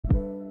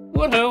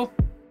Woohoo!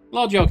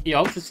 Lord Yorkie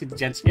York, the City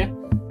Gent here.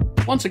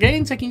 Once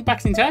again, taking you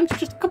back in time to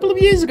just a couple of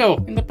years ago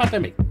in the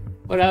pandemic.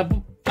 Where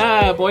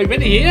boy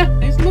Vinny here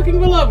is looking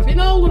for love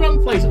in all the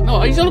wrong places. No,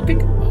 he's looking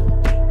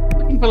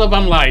for love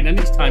online, and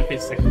it's time for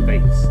his second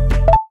date.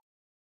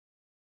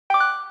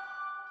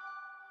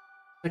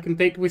 Second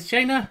date with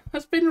Shayna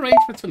has been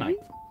arranged for tonight.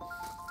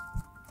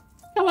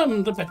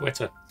 Callum, the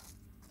bedwetter.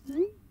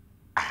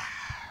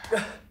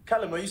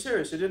 Callum, are you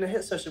serious? You're doing a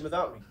hit session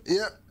without me?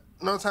 Yeah,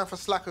 no time for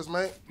slackers,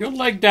 mate. Your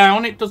leg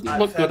down, it doesn't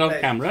look good on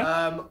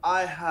camera.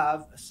 I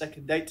have a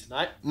second date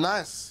tonight.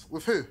 Nice.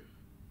 With who?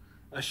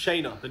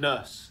 Shayna, the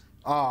nurse.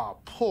 Ah,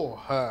 poor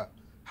her.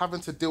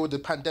 Having to deal with the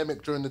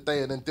pandemic during the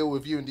day and then deal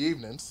with you in the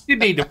evenings. You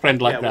need a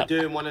friend like that. Yeah,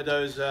 we're doing one of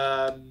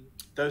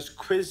those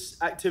quiz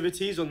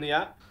activities on the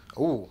app.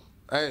 Oh,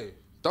 hey,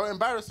 don't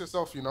embarrass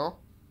yourself, you know.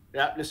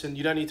 Yeah, listen,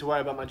 you don't need to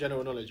worry about my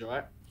general knowledge, all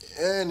right?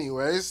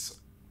 Anyways,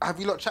 have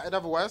you lot chatted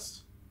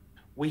otherwise?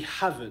 We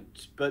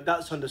haven't, but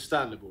that's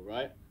understandable,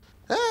 right?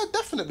 Yeah,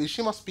 definitely.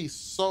 She must be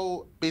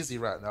so busy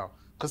right now.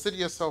 Consider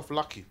yourself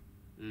lucky.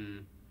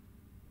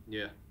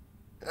 Yeah.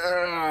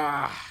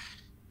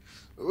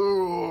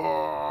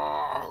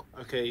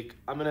 Okay,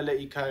 I'm going to let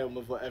you carry on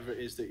with whatever it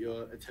is that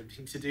you're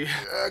attempting to do.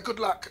 Good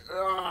luck.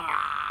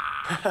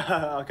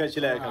 I'll catch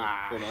you later,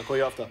 Callum. Go on, I'll call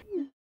you after.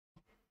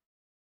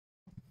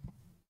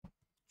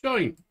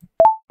 Join,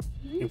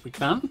 if we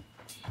can.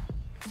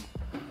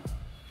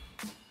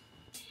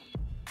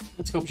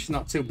 Let's hope she's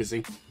not too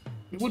busy.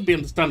 It would be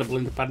understandable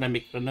in the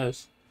pandemic for a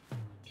nurse.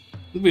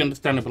 It would be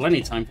understandable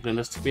any time for a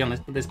nurse, to be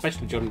honest, but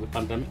especially during the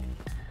pandemic.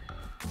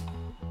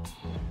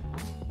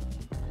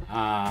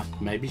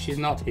 Maybe she's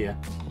not here.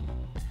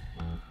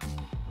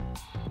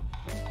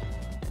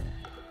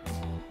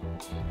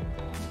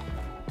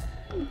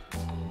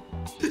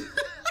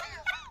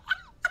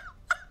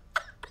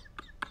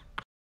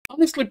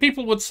 Honestly,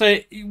 people would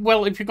say,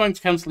 well, if you're going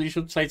to cancel, you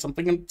should say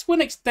something, and to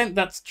an extent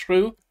that's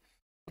true.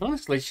 But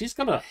honestly, she's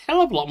got a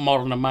hell of a lot more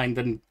on her mind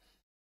than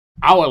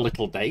our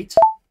little date.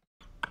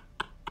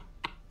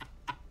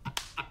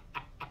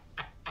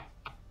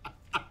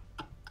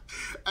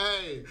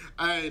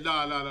 Hey,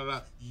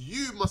 no.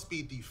 You must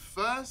be the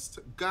first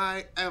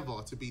guy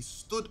ever to be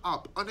stood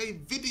up on a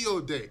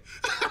video date.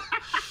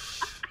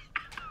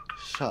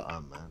 Shut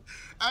up, man.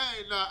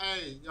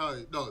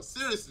 No,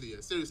 seriously.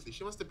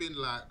 She must have been,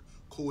 like,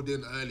 called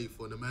in early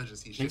for an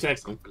emergency shift or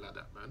something like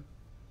that, man.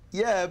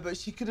 Yeah, but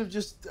she could have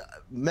just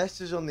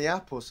messaged on the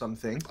app or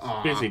something.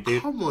 Busy,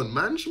 dude. Come on,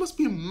 man. She must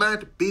be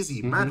mad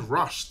busy, mad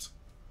rushed.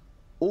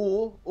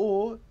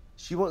 Or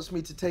she wants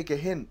me to take a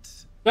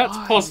hint. That's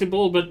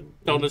possible, but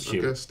don't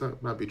assume. I guess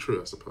that might be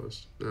true, I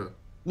suppose. Yeah.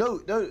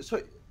 No,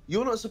 sorry.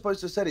 You're not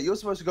supposed to have said it. You're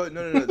supposed to go,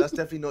 no, that's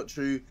definitely not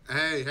true.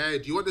 Hey,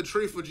 do you want the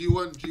truth or do you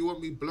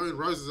want me blowing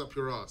roses up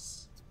your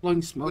ass?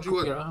 Blowing smoke What do you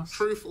up want? your ass.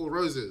 Truth or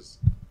roses?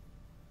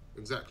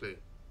 Exactly.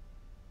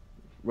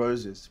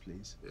 Roses,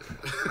 please. Yeah.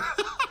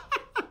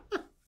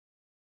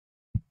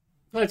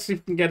 Let's see if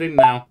we can get in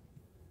now.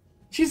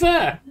 She's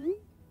there.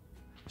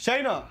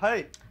 Shayna,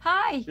 hey.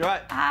 Hi. You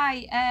right?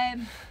 Hi.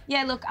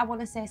 Yeah, look, I want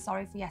to say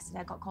sorry for yesterday.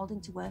 I got called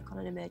into work on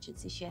an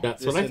emergency shift.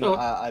 That's what I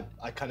thought.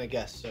 I kind of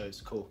guessed, so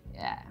it's cool.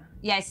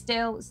 Yeah,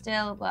 still,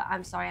 but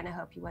I'm sorry, and I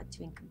hope you weren't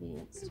too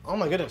inconvenienced. Oh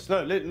my goodness,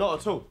 no,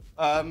 not at all.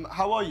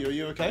 How are you? Are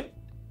you okay?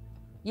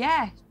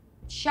 Yeah,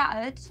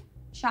 shattered,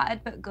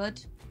 but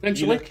good.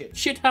 Eventually,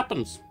 shit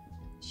happens.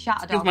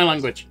 Shattered. Excuse my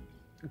language.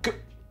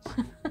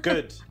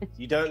 Good.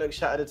 You don't look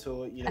shattered at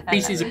all. You look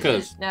Species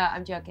occurs. No,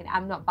 I'm joking.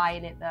 I'm not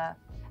buying it though.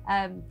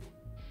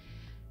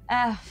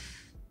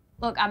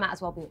 Look, I might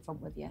as well be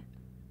upfront with you.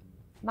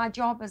 My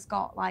job has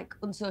got like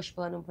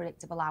unsociable and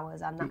unpredictable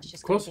hours, and that's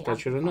just going to be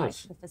amplified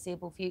for the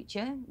foreseeable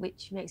future,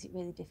 which makes it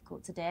really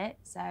difficult to date.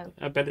 So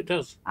I bet it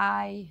does.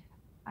 I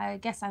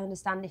guess I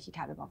understand if you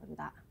can't be bothered with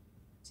that.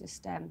 It's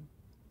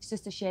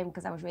just a shame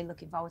because I was really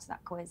looking forward to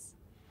that quiz.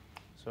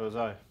 So was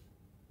I.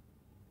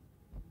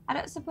 I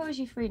don't suppose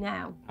you're free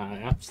now. I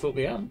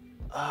absolutely am.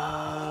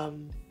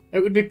 It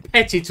would be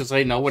petty to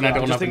say no when I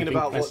don't have anything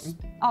pressing.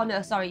 Oh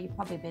no, sorry, you're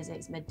probably busy.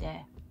 It's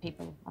midday.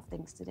 People have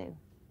things to do.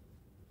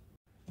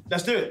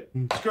 Let's do it.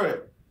 Screw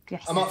it.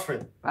 Yes. I'm up for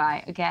it.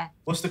 Right, okay.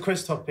 What's the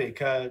quiz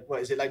topic?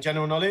 What is it, like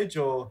general knowledge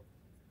or?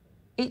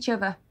 Each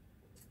other.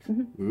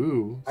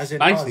 Ooh, as in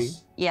spicy.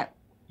 Us? Yep.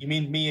 You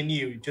mean me and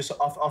you, just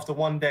after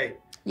one day?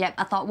 Yep,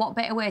 I thought what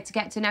better way to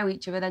get to know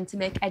each other than to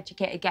make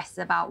educated guesses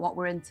about what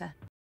we're into.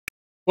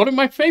 One of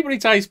my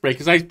favourite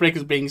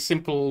icebreakers being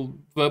simple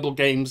verbal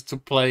games to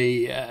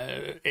play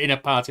in a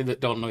party that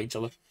don't know each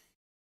other,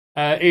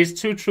 is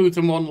two truths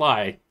and one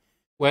lie,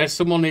 where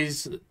someone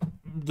is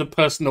the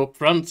person up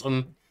front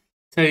and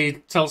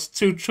tells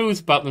two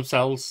truths about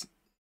themselves,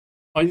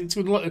 or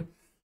two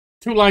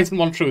lies and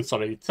one truth,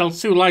 sorry.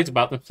 Tells two lies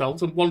about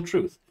themselves and one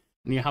truth,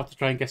 and you have to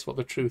try and guess what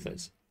the truth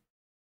is.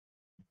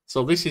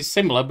 So this is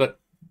similar, but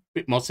a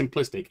bit more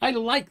simplistic. I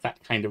like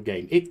that kind of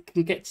game. It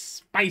can get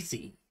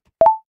spicy.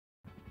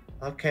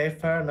 Okay,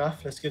 fair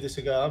enough. Let's give this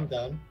a go. I'm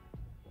down.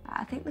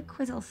 I think the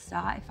quiz will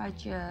start if I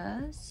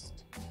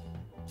just...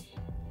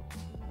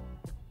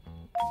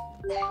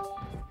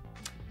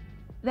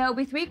 There will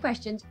be 3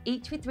 questions,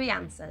 each with 3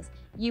 answers.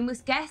 You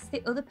must guess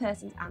the other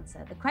person's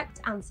answer. The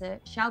correct answer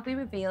shall be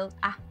revealed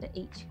after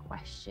each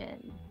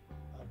question.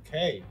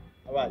 Okay.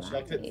 All right. Should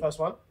I click the first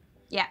one?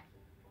 Yeah.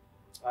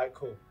 All right.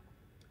 Cool.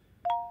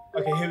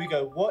 Okay. Here we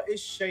go. What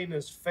is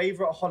Shayna's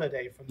favorite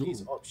holiday from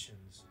these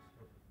options?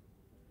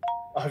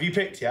 Oh, have you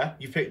picked? Yeah.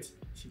 You picked.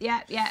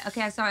 Yeah.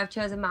 Okay. Sorry, I've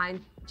chosen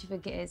mine. What do you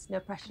think it is? No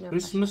pressure. No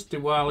Christmas,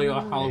 Diwali,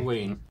 or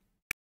Halloween?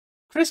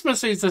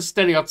 Christmas is a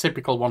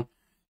stereotypical one.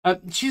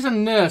 She's a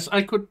nurse.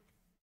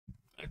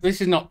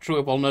 This is not true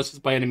of all nurses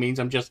by any means.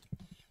 I'm just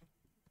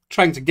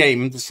trying to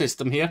game the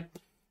system here.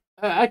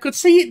 I could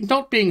see it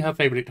not being her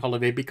favourite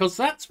holiday because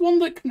that's one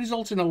that can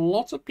result in a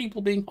lot of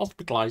people being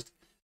hospitalised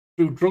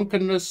through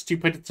drunkenness,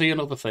 stupidity,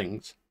 and other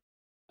things.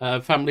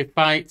 Family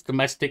fights,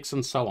 domestics,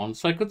 and so on.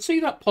 So I could see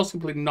that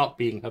possibly not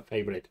being her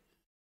favourite.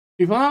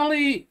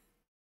 Diwali,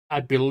 I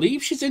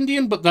believe she's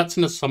Indian, but that's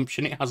an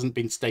assumption. It hasn't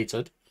been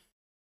stated.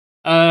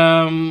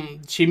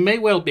 She may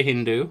well be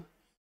Hindu.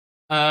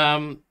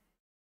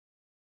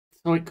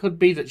 So it could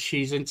be that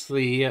she's into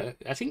the...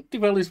 I think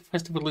Diwali's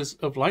festival is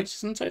of lights,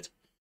 isn't it?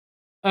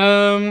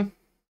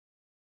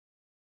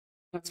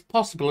 That's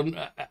possible. And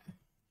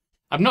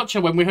I'm not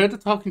sure. When we heard her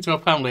talking to her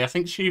family, I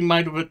think she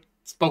might have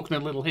spoken a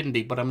little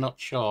Hindi, but I'm not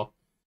sure.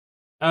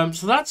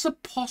 So that's a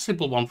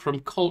possible one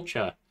from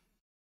culture.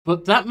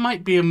 But that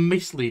might be a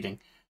misleading.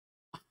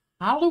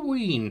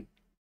 Halloween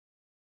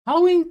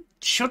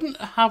shouldn't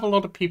have a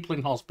lot of people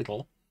in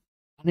hospital.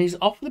 And he's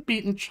off the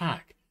beaten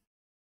track.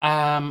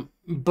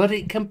 But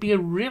it can be a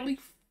really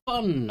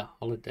fun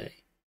holiday.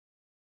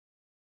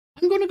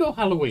 I'm going to go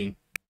Halloween.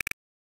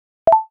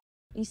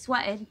 You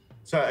sweating?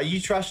 So, are you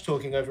trash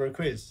talking over a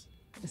quiz?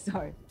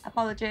 Sorry.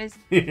 Apologies.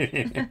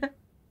 Okay,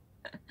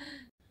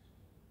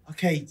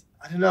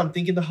 I don't know. I'm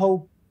thinking the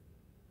whole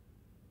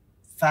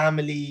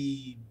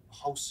family,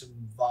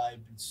 wholesome vibe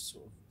is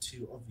sort of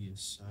too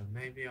obvious. So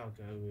maybe I'll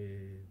go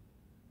with...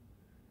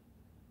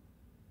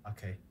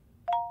 Okay.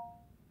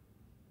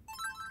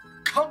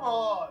 Come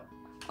on!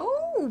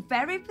 Oh,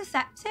 very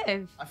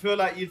perceptive. I feel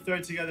like you'd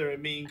throw together a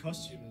mean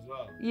costume as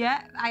well.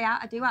 Yeah,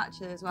 I do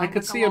actually as well. I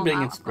could see her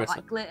being expressive.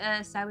 Like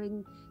glitter,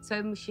 sewing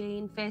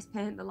machine, face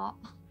paint, the lot.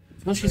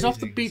 Well, she's off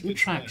the beaten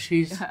track.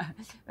 She's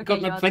got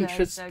an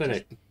adventurous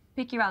spirit. So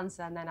pick your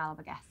answer and then I'll have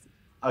a guess.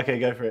 Okay,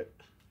 go for it.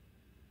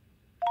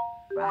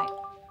 Right.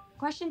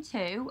 Question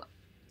 2.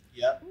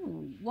 Yep.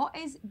 What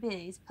is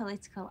Vinny's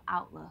political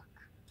outlook?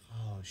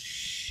 Oh,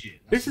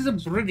 shit. This is a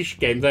British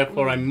game,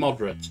 therefore I'm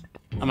moderate.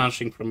 I'm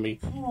answering from me.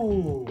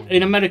 Ooh.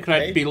 In America,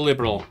 I'd be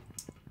liberal.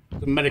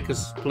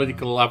 America's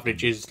political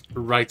average is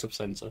right of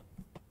centre.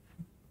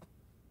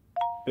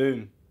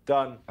 Boom.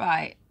 Done.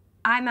 Right.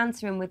 I'm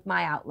answering with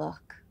my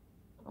outlook.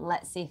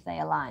 Let's see if they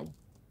align.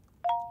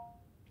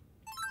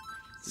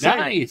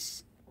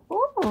 Nice!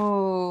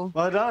 Ooh.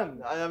 Well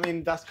done. I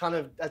mean, that's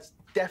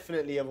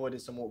definitely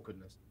avoided some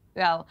awkwardness.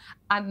 Well,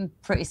 I'm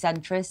pretty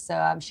centrist, so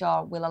I'm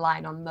sure we'll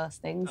align on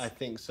most things. I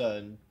think so.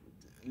 And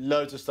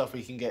loads of stuff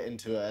we can get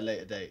into at a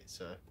later date,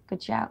 so.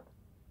 Good shout.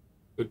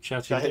 Good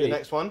chat. Should I hit the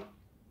next one?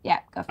 Yeah,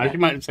 go for I it. think you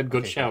might have said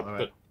good Okay, shout, all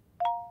right.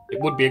 but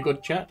it would be a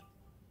good chat.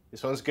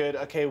 This one's good.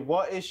 Okay,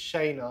 what is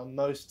Shayna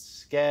most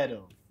scared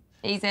of?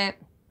 Easy.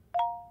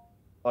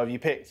 Oh, have you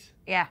picked?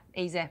 Yeah,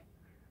 easy.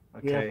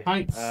 Okay. Yeah,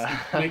 heights,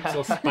 snakes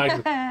or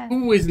spiders.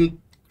 Who isn't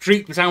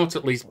creeped out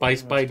at least by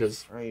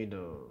spiders? Afraid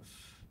of.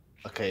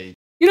 Okay.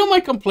 You know my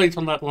complaint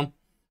on that one?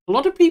 A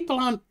lot of people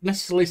aren't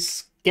necessarily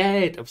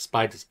scared of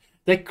spiders.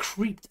 They're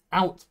creeped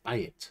out by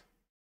it.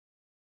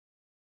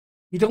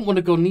 You don't want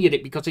to go near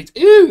it because it's,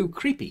 ooh,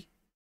 creepy.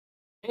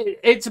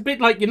 It's a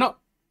bit like you're not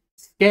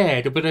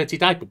scared of a dirty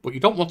diaper, but you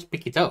don't want to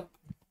pick it up.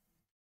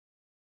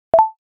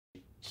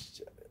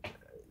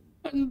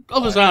 And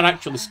others are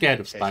actually scared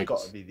of spiders. It's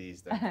got to be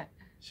these then.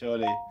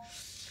 Surely.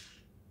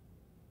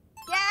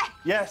 Yeah.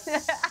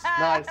 Yes.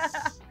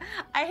 Nice.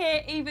 I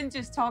hate even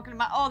just talking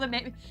about. Oh,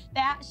 they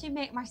actually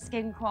make my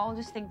skin crawl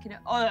just thinking.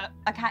 Oh,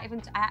 I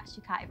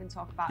actually can't even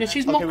talk about. Yeah, them.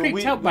 she's more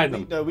creeped out by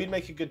them. No, we'd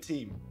make a good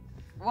team.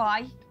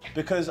 Why?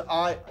 Because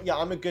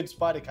I'm a good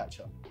spider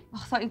catcher. Oh,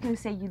 I thought you were going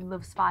to say you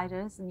love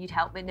spiders and you'd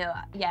help me. No,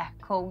 yeah,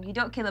 cool. You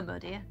don't kill them,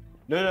 do you?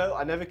 No,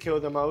 I never kill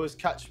them. I always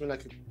catch them in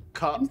like a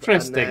cup.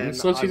 Interesting.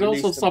 So she's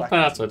also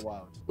soft-hearted,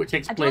 which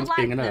explains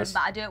being a nurse.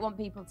 But I don't want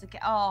people to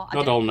get. Oh,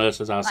 not all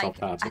nurses are like,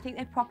 soft-hearted. I think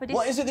they're proper.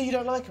 What is it that you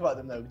don't like about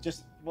them though?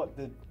 Just what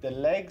the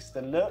legs,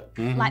 the look.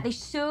 Mm-hmm. Like they're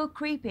so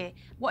creepy.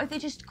 What if they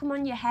just come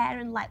on your hair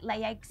and like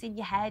lay eggs in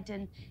your head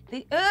and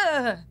they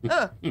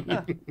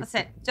that's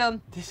it.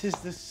 Done. This is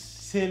the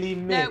silly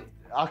myth. No.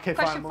 Okay,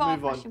 Question fine. We'll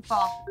move on. Question 4.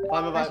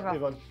 I'm about to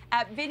move on.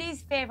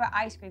 Vinny's favourite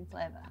ice cream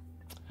flavour.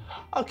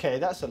 Okay,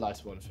 that's a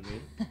nice one for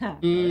me.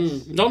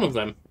 Nice. None of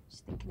them.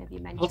 Just thinking of you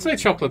mentioning. I'll say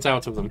chocolate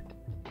out of them.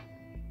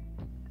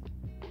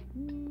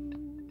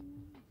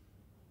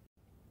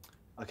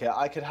 Okay,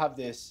 I could have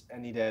this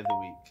any day of the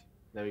week.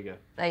 There we go.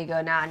 There you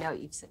go. Now I know what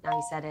you've said. Now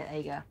you said it. There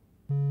you go.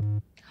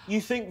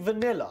 You think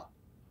vanilla?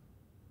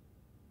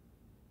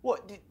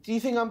 What? Do you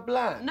think I'm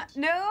bland?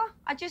 No,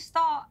 I just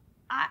thought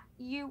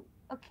you.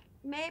 Okay,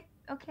 maybe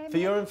Okay. For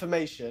your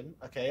information,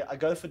 okay, I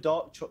go for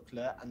dark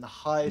chocolate and the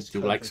highest. Do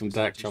you like some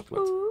dark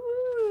chocolate?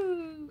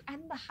 Ooh,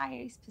 and the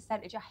highest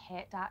percentage. I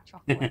hate dark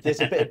chocolate. There's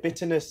a bit of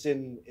bitterness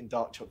in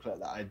dark chocolate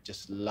that I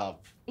just love.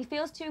 It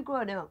feels too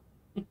grown up,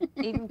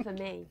 even for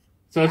me.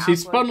 So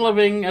she's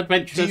fun-loving,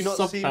 adventurous, Do you not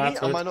soft-hearted.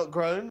 see me? Am I not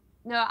grown?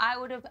 No, I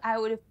would have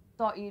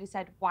thought you'd have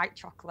said white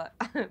chocolate,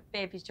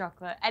 baby's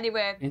chocolate.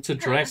 Anyway. Into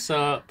dress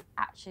up.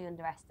 Actually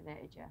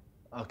underestimated you.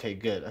 Okay,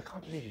 good. I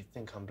can't believe you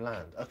think I'm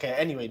bland. Okay,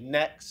 anyway,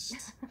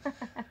 next.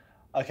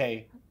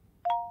 Okay.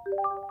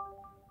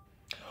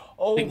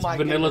 Oh my god.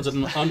 Vanilla's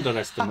an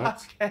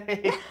underestimate.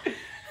 Okay.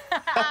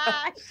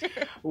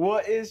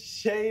 What is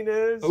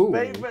Shayna's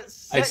favourite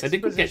sex I said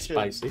it could get position?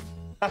 spicy.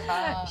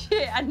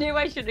 Shit, I knew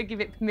I shouldn't have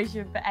given it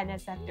permission for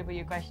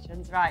NSFW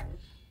questions. Right.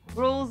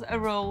 Rules are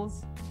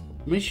rules.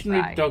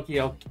 Missionary doggy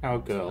or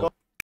cowgirl.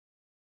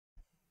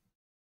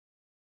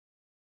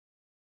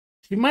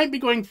 She might be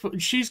going for...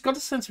 She's got a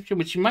sense of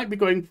humour. She might be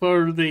going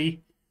for the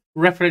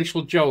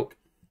referential joke.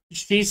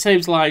 She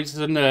saves lives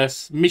as a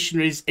nurse.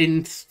 Missionaries,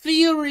 in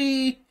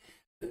theory,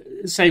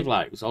 save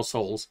lives or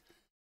souls.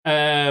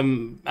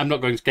 I'm not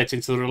going to get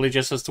into the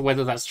religious as to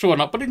whether that's true or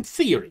not, but in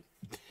theory.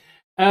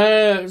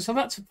 So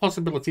that's a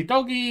possibility.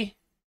 Doggy,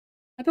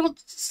 I don't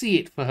see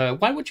it for her.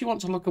 Why would you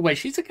want to look away?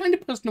 She's the kind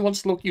of person who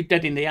wants to look you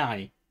dead in the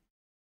eye.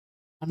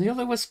 And the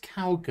other was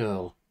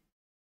cowgirl.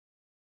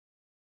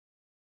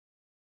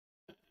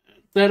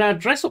 There are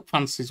dress-up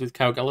fancies with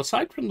cowgirl,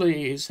 aside from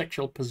the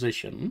sexual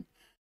position.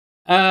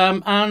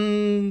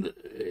 And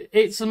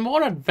it's a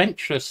more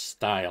adventurous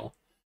style.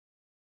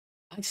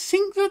 I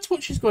think that's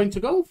what she's going to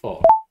go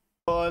for.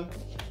 Go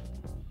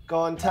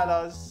on, tell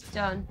us.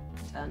 Done.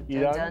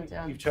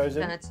 You've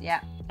chosen? Done.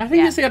 Yeah. I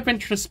think it's the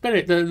adventurous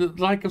spirit, the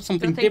like of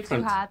something Don't think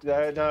different. Too hard.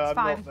 No, I'm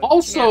fine. not.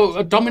 Also,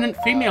 a dominant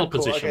female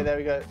position. Okay, there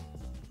we go.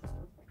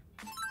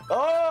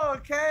 Oh,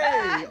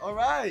 okay. All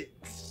right.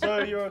 So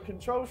you're a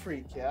control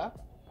freak, yeah?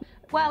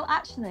 Well,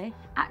 actually,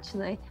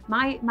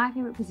 my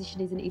favourite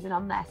position isn't even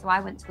on there, so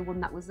I went to the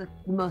one that was the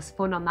most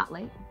fun on that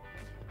list.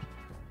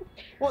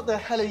 What the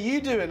hell are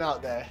you doing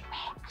out there?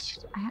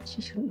 I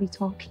actually shouldn't be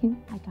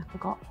talking. Like, I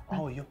forgot.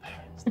 Oh, your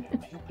parents. Your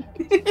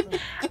parents.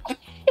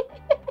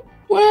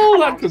 Well,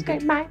 that could be.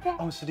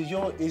 Oh, so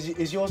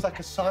is yours like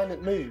a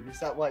silent move? Is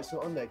that why it's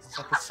not on there? 'Cause it's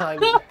like a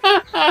silent...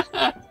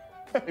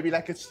 Maybe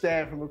like a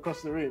stare from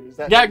across the room. Is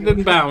that? Gagged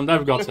and bound,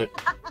 I've got it.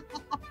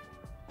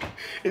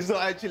 It's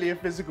not actually a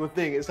physical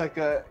thing. It's like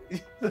a...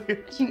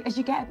 As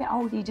you get a bit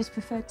older, you just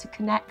prefer to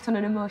connect on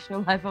an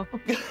emotional level.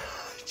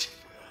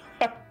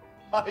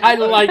 I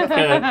like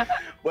her.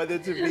 Whether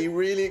to be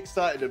really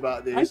excited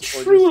about this I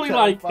or truly just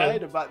like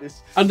terrified her. about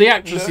this. And the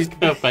actress is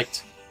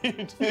perfect.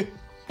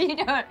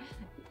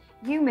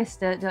 You,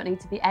 mister, don't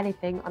need to be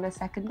anything on a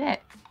second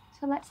date.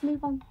 So let's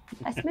move on.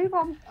 Let's move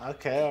on.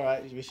 Okay, all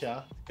right, we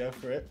shall. Go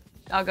for it.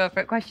 I'll go for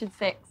it. Question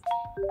 6.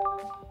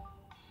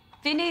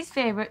 Vinny's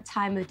favourite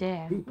time of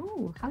day.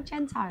 Ooh, how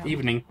gentile.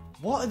 Evening.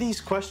 What are these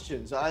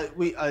questions?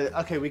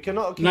 Okay, we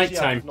cannot accuse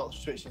Nighttime. you of not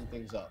switching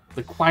things up.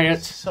 The quiet.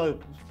 It's so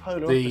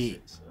polar The-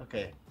 opposites.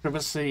 Okay.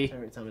 Privacy.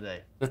 Favorite time of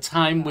day. The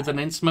time with an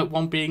intimate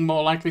one being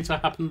more likely to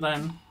happen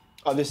then.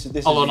 Oh, this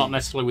Although is not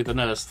necessarily with a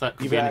nurse. That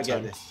could You be any better get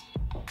time. this.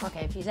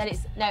 Okay, if you said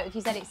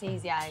it's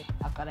easy,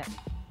 I've got it.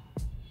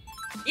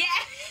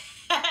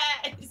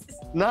 Yes!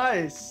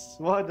 Nice.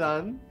 Well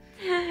done.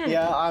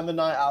 Yeah, I'm a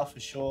night owl for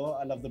sure.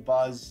 I love the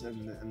buzz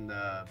and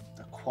the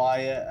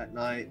quiet at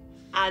night.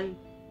 And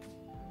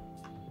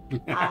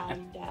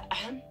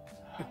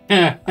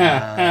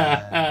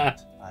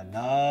I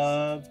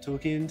love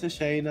talking to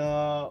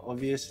Shayna,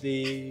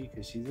 obviously,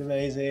 because she's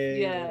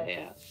amazing.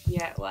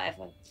 Yeah,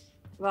 whatever.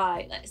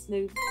 Right, let's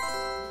move.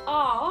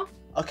 Oh.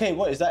 Okay,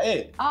 what, is that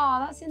it? Oh,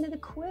 that's the end of the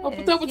quiz. Oh,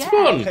 but that was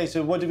fun. Okay,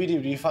 so what do we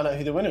do? Do you find out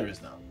who the winner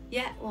is now?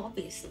 Yeah, well,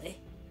 obviously.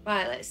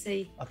 Right, let's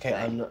see. Okay,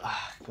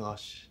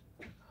 gosh.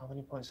 How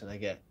many points did I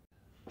get?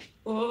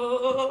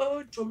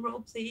 Oh, drum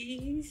roll,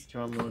 please.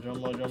 Drum roll,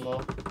 drum roll, drum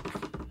roll.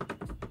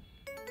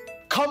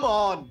 Come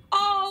on!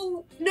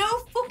 Oh, no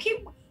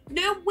fucking...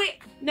 No, wait,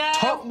 no.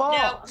 Top marks.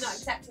 No, I'm not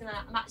accepting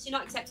that. I'm actually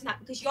not accepting that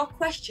because your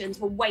questions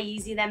were way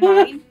easier than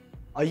mine.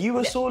 Are you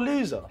a sore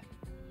loser?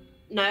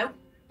 No.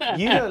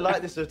 You don't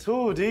like this at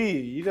all, do you?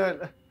 You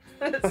don't...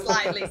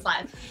 Slightly.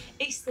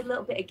 It's the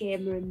little bit of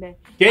gamer in me.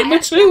 Gamer I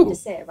too. have to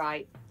say,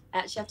 right, I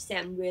actually have to say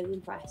I'm really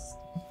impressed.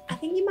 I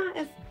think you might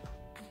have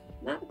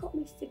got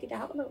me figured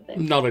out a little bit.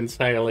 Not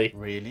entirely.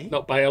 Really?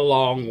 Not by a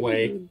long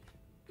way.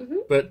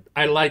 Mm-hmm. But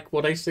I like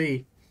what I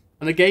see.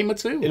 And a game or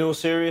two. In all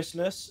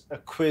seriousness, a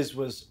quiz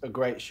was a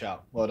great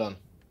shout. Well done.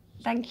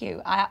 Thank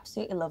you. I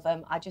absolutely love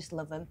them. I just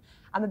love them.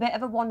 I'm a bit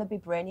of a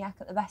wannabe brainiac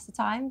at the best of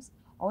times.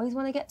 Always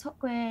want to get top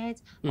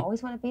grades.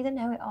 Always want to be the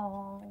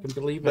know-it-all. I can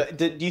believe it. But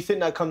do you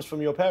think that comes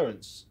from your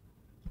parents?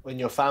 Or in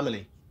your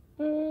family?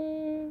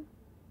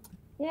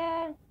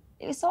 Yeah.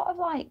 It was sort of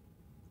like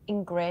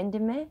ingrained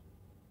in me.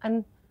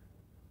 And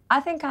I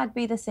think I'd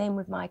be the same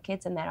with my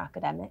kids and their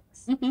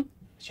academics. Mm-hmm. Do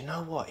you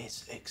know what?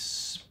 It's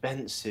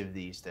expensive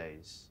these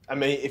days. I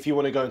mean, if you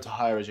want to go into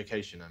higher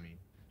education, I mean.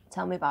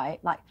 Tell me about it.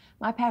 Like,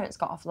 my parents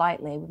got off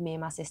lightly with me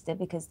and my sister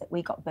because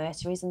we got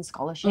bursaries and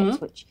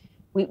scholarships, which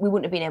we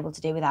wouldn't have been able to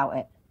do without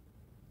it.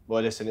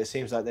 Well, listen, it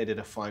seems like they did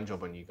a fine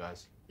job on you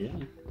guys. Yeah.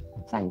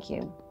 Thank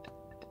you.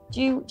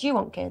 Do you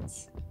want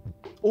kids?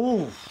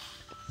 Oh,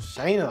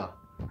 Shayna.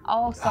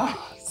 Oh, sorry.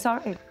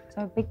 Sorry.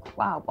 So big,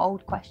 wow,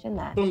 bold question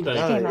there. Someday.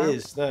 No, it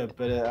is. No,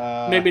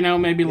 but maybe now,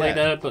 maybe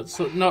later, but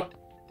not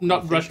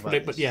rush for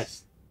it. But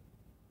yes.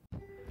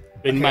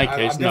 In my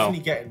case, I'm no.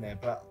 definitely getting there,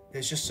 but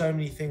there's just so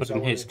many things But I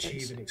in want his to achieve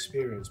case. and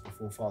experience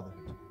before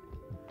fatherhood.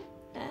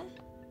 Yeah,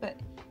 but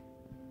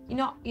you're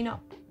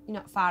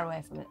not far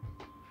away from it.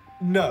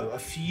 No, a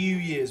few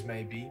years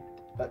maybe,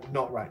 but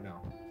not right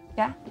now.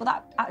 Yeah, well,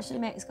 that actually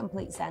makes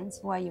complete sense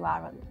where you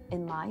are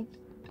in life.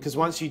 because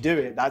once you do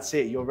it, that's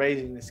it. You're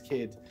raising this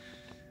kid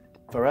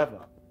forever.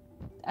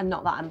 And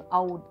not that I'm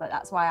old, but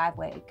that's why I've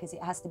waited, because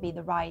it has to be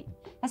the right,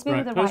 with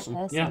the right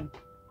person, yeah.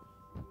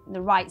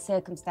 the right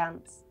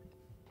circumstance.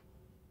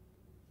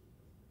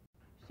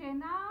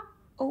 Shena,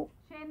 Oh,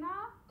 Shena,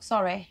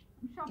 sorry.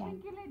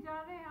 shopping के लिए जा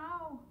रहे हैं,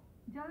 आओ,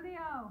 जल्दी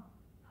आओ.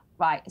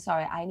 Right,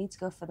 sorry, I need to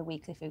go for the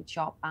weekly food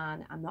shop,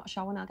 and I'm not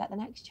sure when I'll get the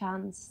next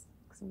chance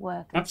because of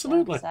work. And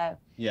Absolutely. stuff, so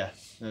Yeah,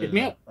 Hit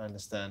me up. I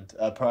understand.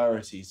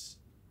 Priorities.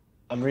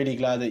 I'm really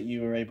glad that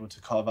you were able to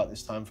carve out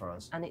this time for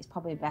us. and it's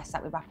probably best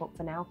that we wrap up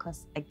for now,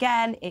 because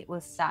again, it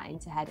was starting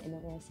to head in a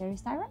really serious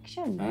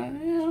direction.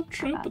 Yeah,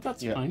 true, but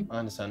that's fine. I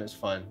understand. It's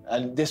fine.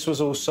 And this was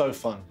all so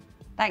fun.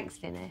 Thanks,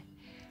 Vinny.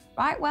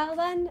 Right, well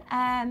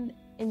then,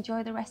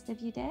 enjoy the rest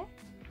of your day.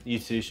 You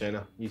too,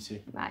 Shayna. You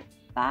too. Right,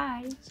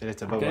 bye. See you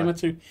later. Game Bye-bye. or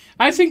two.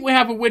 I think we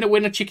have a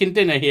winner chicken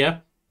dinner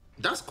here.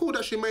 That's cool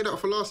that she made up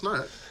for last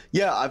night.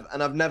 Yeah,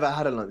 I've never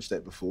had a lunch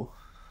date before.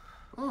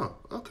 Oh,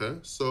 okay.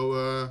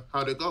 So,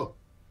 how'd it go?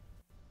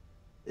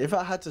 If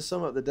I had to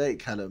sum up the date,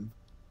 Callum,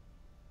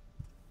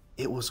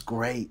 it was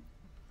great.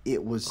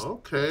 It was...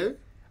 Okay.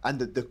 And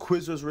the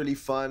quiz was really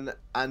fun.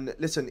 And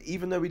listen,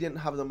 even though we didn't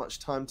have that much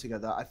time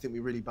together, I think we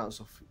really bounced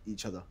off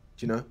each other.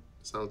 Do you know?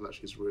 Sounds like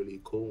she's really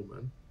cool,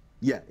 man.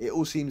 Yeah, it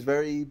all seems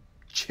very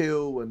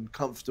chill and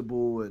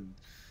comfortable. And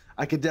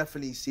I could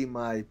definitely see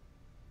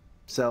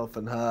myself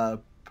and her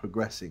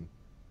progressing.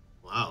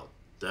 Wow.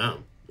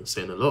 Damn. You're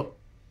saying a lot.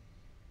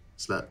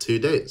 It's like 2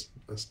 days.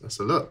 That's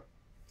a lot.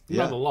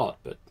 Yeah. Not a lot,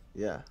 but...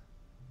 Yeah.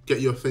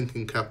 Get your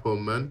thinking cap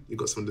on, man. You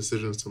got some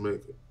decisions to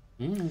make.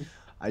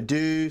 I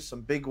do,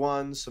 some big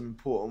ones, some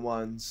important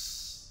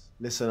ones.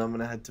 Listen, I'm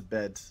going to head to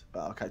bed, but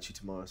I'll catch you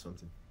tomorrow or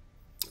something.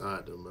 All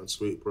right, then, man.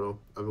 Sweet, bro.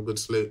 Have a good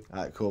sleep.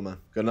 All right, cool, man.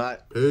 Good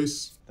night.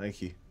 Peace.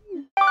 Thank you.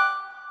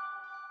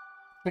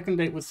 Second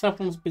date with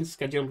Saffron's been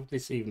scheduled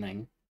this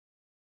evening.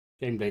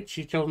 Game date.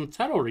 She's chosen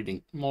tarot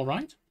reading. I'm all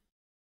right.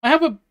 I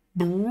have a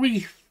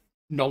brief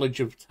knowledge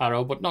of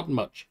tarot, but not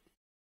much.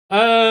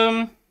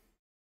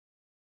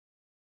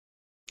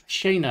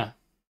 Shayna.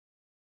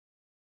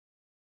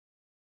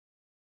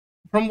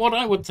 From what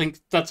I would think,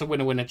 that's a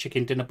winner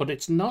chicken dinner, but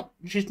it's not.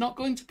 She's not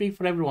going to be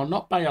for everyone,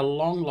 not by a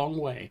long, long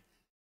way.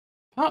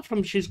 Apart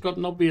from she's got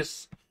an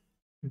obvious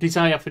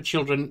desire for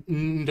children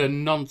in the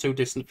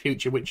non-too-distant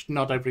future, which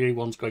not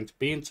everyone's going to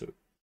be into.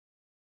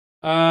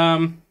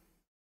 The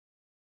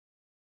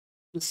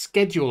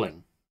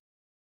scheduling.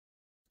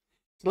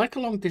 It's like a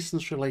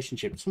long-distance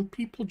relationship. Some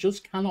people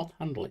just cannot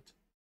handle it.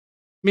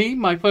 Me,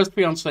 my first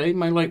fiancée,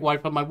 my late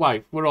wife, and my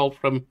wife, we're all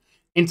from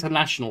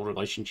international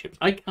relationships.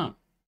 I can't.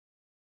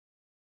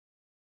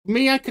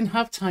 Me, I can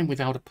have time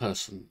without a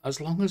person, as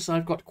long as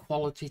I've got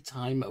quality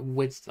time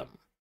with them.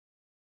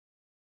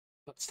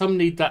 But some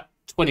need that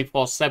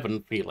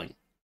 24/7 feeling.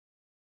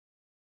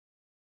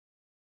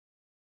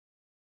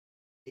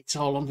 It's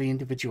all on the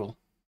individual.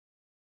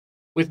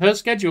 With her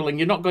scheduling,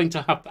 you're not going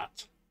to have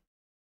that.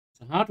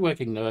 She's a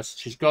hard-working nurse.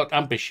 She's got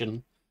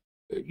ambition.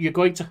 You're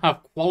going to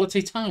have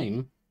quality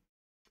time,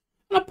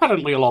 and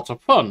apparently a lot of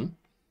fun,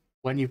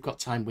 when you've got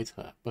time with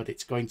her. But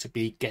it's going to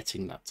be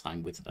getting that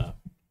time with her.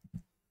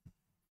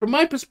 From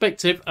my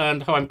perspective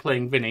and how I'm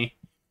playing Vinny,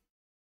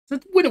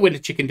 it's a winner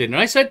chicken dinner.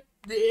 I said,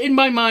 in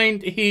my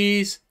mind,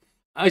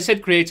 I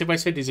said creative, I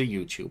said he's a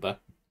YouTuber.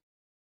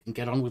 He can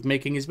get on with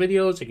making his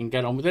videos, he can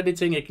get on with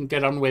editing, he can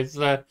get on with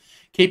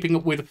keeping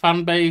up with the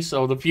fan base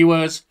or the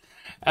viewers,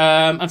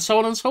 and so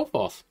on and so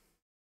forth.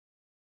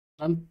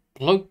 And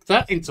plug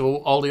that into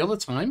all the other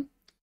time.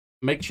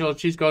 Make sure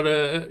she's got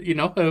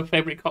her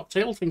favourite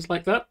cocktail, things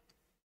like that.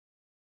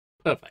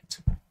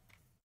 Perfect.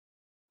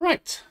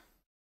 Right.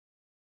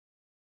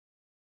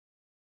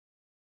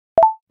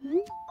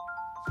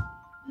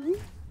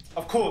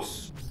 Of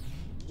course.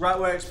 Right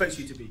where I expect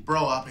you to be.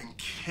 Bro, I've been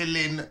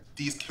killing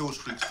these kill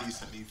streaks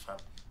recently, fam.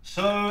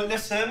 So,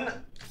 listen,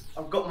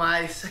 I've got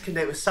my second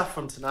date with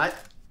Saffron tonight.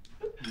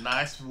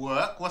 Nice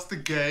work. What's the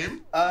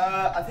game?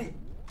 I think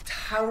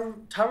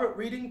tarot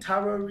reading.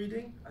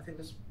 I think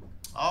that's...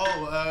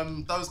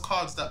 Oh, those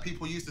cards that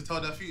people use to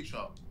tell their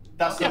future.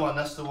 That's the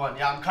one.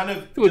 Yeah, I'm kind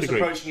of To a just degree.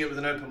 approaching it with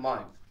an open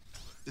mind.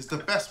 It's the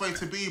best way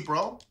to be,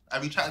 bro.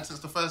 Have you chatted since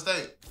the first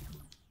date?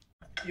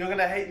 You're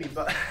gonna hate me,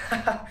 but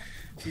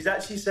she's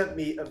actually sent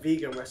me a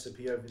vegan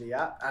recipe over the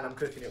app, and I'm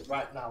cooking it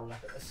right now.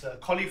 It's a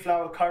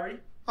cauliflower curry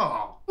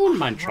Oh, I wouldn't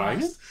mind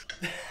trying it.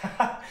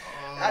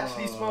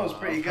 Actually smells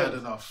pretty good. Had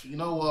enough. You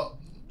know what?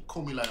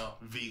 Call me later,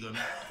 vegan.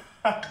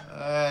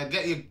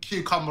 Get your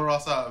cucumber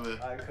ass out of here.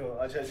 Alright, cool.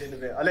 I'll chat to you in a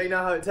bit. I'll let you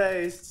know how it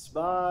tastes.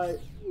 Bye.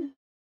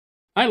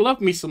 I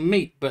love me some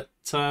meat, but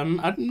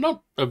I'm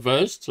not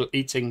averse to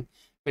eating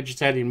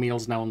vegetarian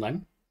meals now and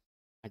then.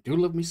 I do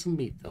love me some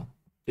meat, though.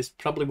 This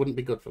probably wouldn't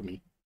be good for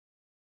me.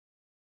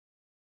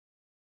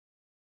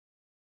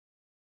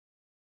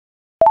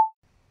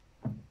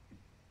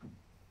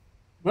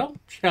 Well,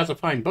 she has a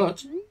fine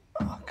butt.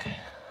 Okay.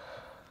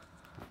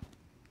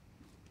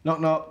 Knock,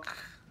 knock.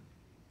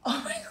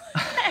 Oh my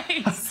god.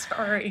 Hey,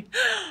 sorry.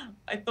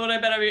 I thought I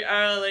better be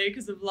early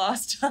because of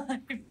last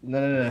time.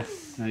 No,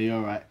 you're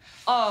alright.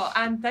 Oh,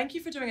 and thank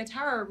you for doing a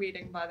tarot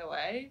reading, by the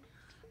way.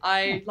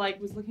 I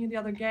was looking at the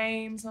other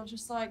games, and I was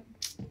just like,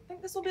 I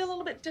think this will be a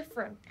little bit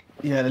different.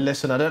 Yeah,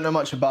 listen, I don't know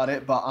much about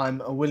it, but I'm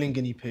a willing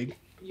guinea pig.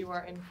 You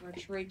are in for a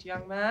treat,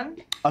 young man.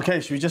 Okay,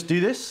 should we just do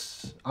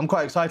this? I'm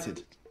quite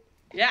excited.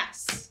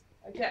 Yes.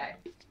 Okay.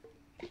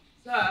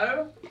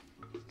 So,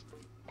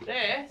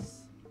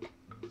 this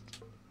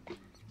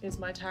is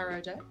my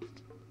tarot deck.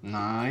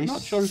 Nice.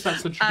 Not sure if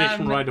that's the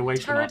tradition right away.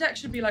 Tarot deck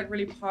should be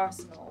really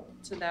personal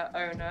to their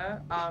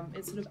owner.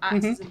 It sort of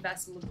acts as a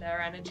vessel of their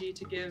energy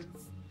to give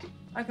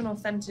an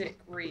authentic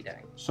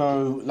reading.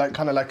 So,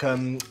 kind of like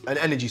an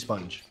energy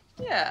sponge.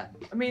 Yeah,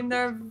 I mean,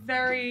 there are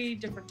very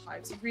different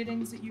types of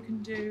readings that you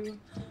can do.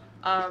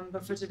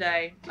 But for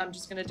today, I'm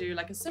just going to do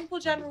a simple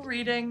general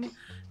reading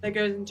that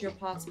goes into your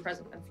past,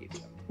 present, and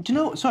future. Do you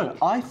know what? Sorry,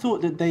 I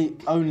thought that they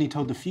only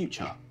told the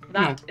future.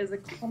 That is a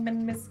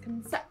common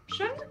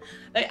misconception.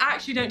 They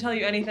actually don't tell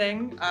you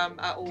anything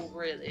at all,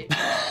 really.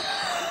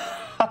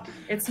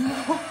 It's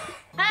more...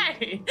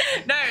 Hey!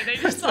 No, they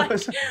just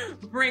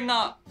bring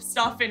up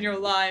stuff in your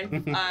life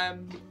that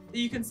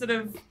you can sort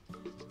of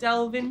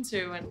delve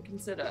into and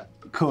consider.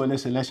 Cool,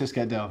 listen, let's just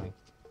get delving.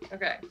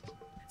 Okay.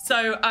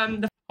 So,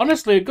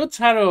 honestly, a good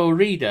tarot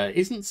reader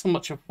isn't so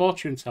much a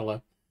fortune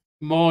teller.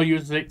 More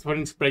uses it for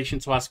inspiration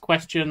to ask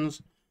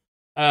questions.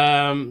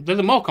 They're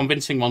the more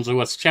convincing ones who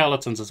are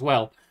charlatans as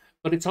well.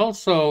 But it's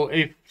also,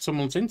 if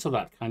someone's into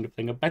that kind of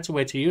thing, a better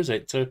way to use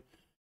it to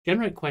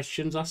generate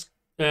questions, ask,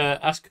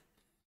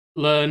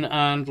 learn,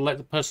 and let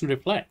the person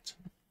reflect.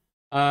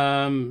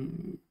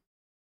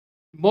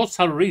 Most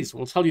tarot readers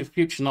will tell you the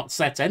future's not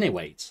set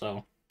anyway,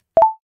 so...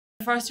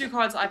 The first two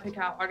cards I pick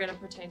out are going to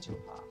pertain to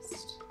your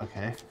past.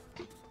 Okay.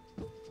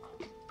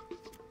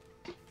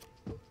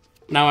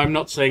 Now, I'm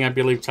not saying I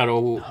believe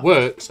tarot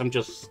works, I'm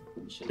just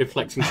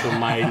reflecting some of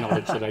my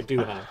knowledge that I do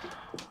have.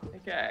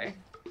 Okay.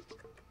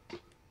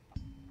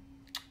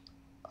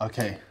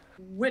 Okay.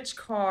 Which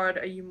card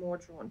are you more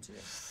drawn to?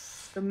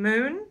 The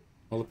Moon?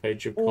 Or the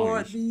Page of Or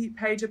Coins. the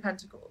Page of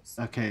Pentacles?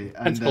 Okay,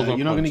 and you're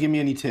not going to give me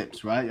any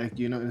tips, right?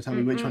 You're not going to tell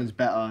me which one is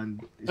better.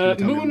 And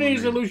Moon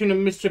is Illusion of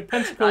Mr.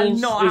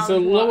 Pentacles is a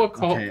lower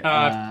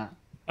card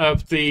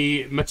of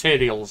the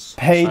materials.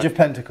 Page of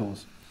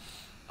Pentacles.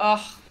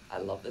 Oh, I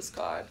love this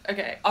card.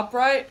 Okay,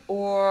 upright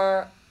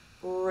or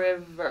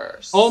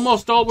reverse?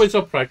 Almost always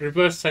upright.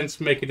 Reverse tends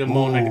to make it a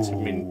more negative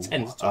meaning.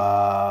 Tends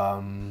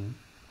to.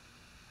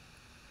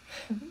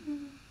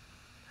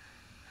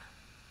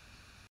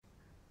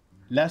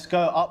 Let's go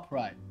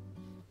upright.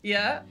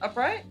 Yeah,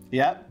 upright?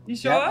 Yep. You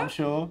sure? Yep, I'm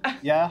sure.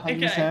 Yeah,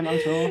 100%, Okay. I'm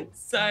sure.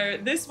 So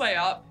this way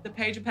up, the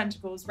Page of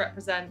Pentacles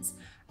represents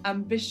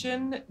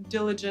ambition,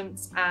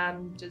 diligence,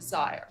 and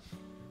desire.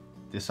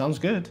 This sounds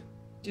good.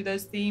 Do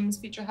those themes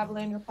feature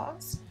heavily in your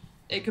past?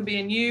 It could be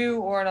in you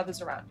or in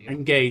others around you.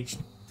 Engaged.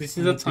 This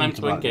is a time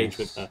to engage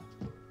with her.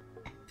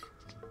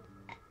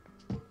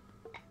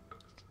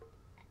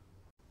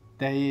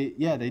 They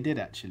did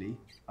actually.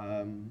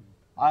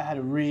 I had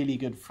a really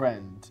good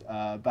friend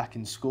back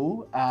in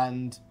school,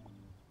 and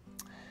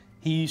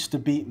he used to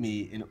beat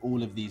me in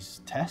all of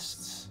these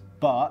tests,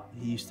 but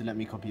he used to let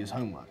me copy his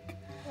homework.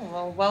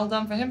 Oh, well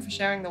done for him for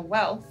sharing the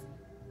wealth.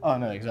 Oh,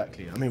 no,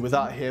 exactly. I mean,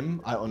 without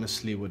him, I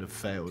honestly would have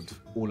failed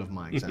all of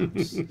my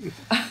exams.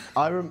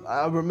 I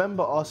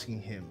remember asking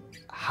him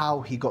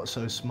how he got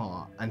so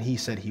smart, and he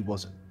said he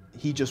wasn't.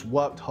 He just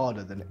worked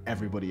harder than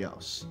everybody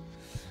else.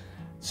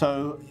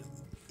 So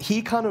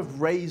he kind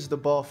of raised the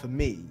bar for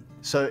me.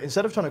 So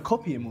instead of trying to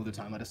copy him all the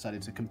time, I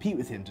decided to compete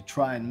with him to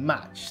try and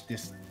match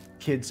this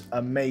kid's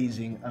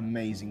amazing,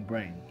 amazing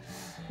brain.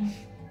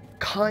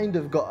 Kind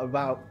of got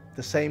about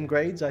the same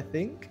grades, I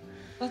think.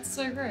 That's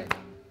so great.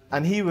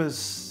 And he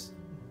was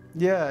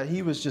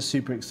just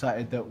super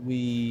excited that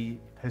we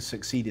have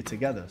succeeded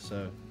together,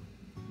 so.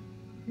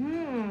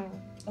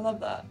 I love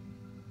that.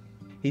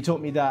 He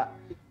taught me that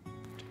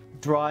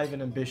drive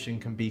and ambition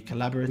can be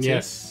collaborative.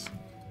 Yes.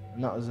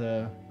 And that was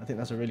I think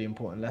that's a really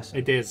important lesson.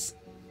 It is.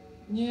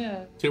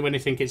 Yeah. Too many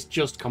think it's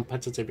just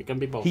competitive. It can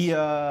be both. He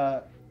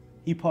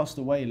passed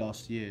away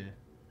last year.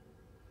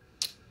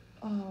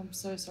 Oh, I'm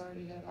so sorry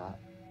to hear that.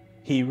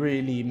 He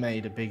really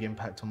made a big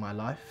impact on my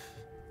life,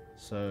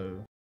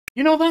 so.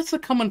 You know, that's a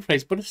common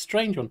phrase, but a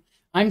strange one.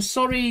 I'm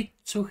sorry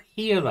to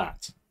hear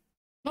that.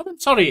 Not I'm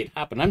sorry it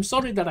happened. I'm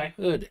sorry that I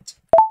heard it.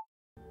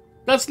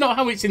 That's not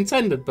how it's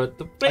intended, but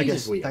the phrase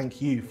is weird.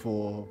 Thank you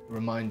for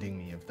reminding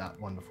me of that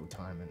wonderful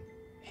time and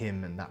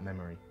him and that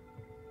memory.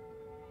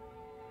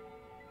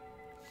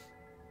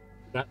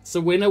 That's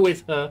a winner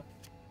with her.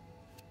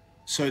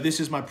 So this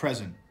is my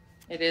present.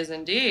 It is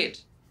indeed.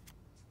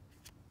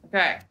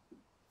 Okay.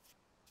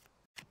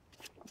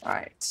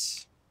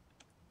 Right.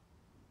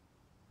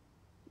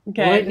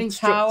 Okay, Lightning the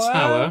struck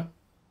tower.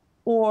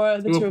 Or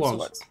the Two of Wands.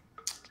 Swords.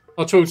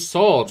 Oh, Two of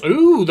Swords.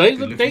 Ooh, they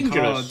look Good-looking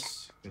dangerous.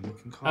 cards.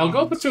 Good-looking I'll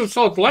go for cards. Two of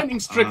Swords. Lightning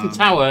stricken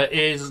tower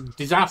is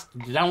disaster,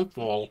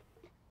 downfall.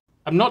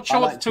 I'm not sure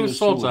what the Two of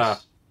Swords are.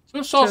 Two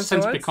of Swords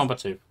tend to be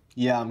combative.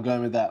 Yeah, I'm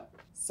going with that.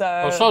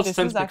 So Swords this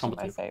tend is to be actually my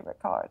combative. favourite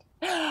card.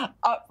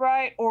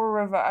 Upright or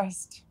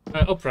reversed?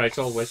 Upright,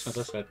 always, as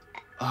I said.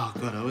 Oh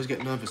god, I always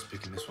get nervous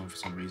picking this one for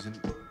some reason.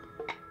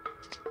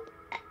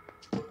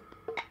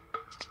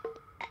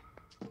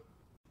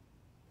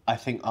 I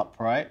think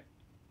upright.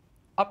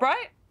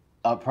 Upright?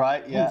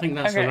 Upright, I yeah. don't think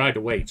that's the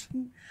right weight.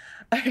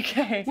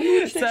 Okay.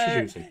 Which deck So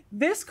you using?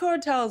 this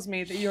card tells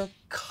me that your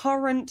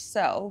current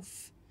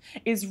self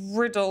is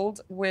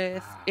riddled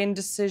with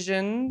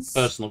indecisions,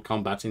 Personal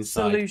combat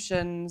inside.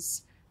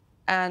 solutions,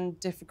 and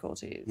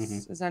difficulties.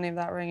 Mm-hmm. Is any of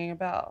that ringing a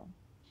bell?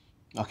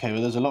 Okay,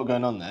 well, there's a lot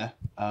going on there.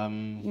 Yeah.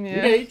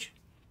 Engage.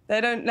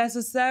 They don't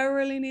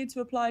necessarily need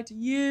to apply to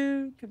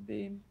you. Could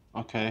be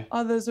Okay.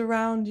 others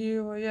around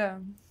you, or yeah.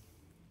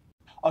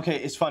 Okay,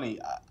 it's funny.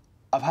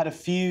 I've had a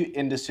few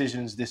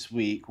indecisions this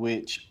week,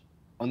 which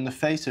on the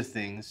face of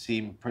things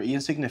seem pretty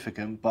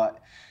insignificant, but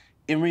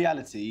in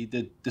reality,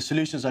 the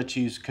solutions I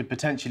choose could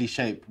potentially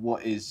shape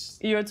what is...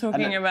 You're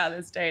talking about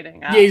this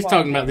dating app. Yeah, he's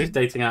talking about this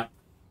dating app.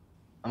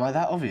 Am I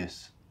that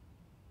obvious?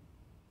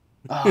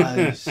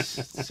 It's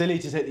silly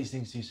to take these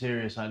things too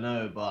serious, I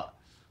know, but...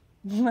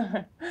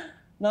 No,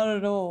 not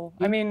at all.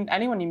 I mean,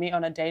 anyone you meet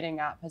on a dating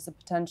app has the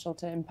potential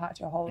to impact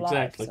your whole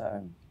Exactly. life,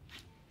 so...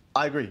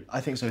 I agree.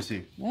 I think so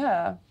too.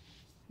 Yeah.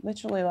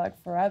 Literally, like,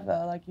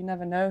 forever. Like, you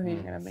never know who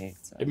you're going to meet.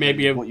 So. It may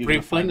be a What you're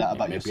brief gonna find fling, out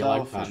about it may be a life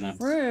yourself and- partner.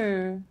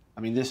 True.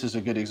 I mean, this is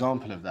a good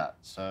example of that,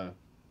 so...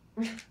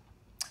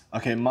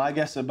 Okay, my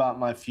guess about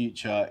my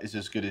future is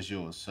as good as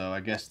yours, so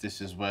I guess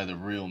this is where the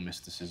real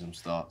mysticism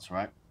starts,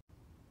 right?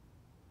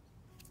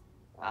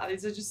 Wow,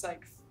 these are just,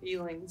 like,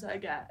 feelings I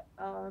get.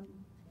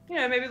 You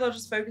know, maybe they'll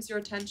just focus your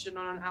attention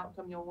on an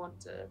outcome you'll want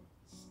to,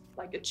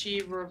 like,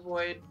 achieve or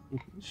avoid.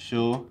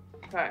 Sure.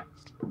 Okay.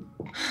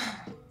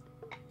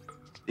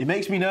 It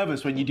makes me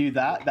nervous when you do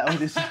that. That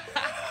was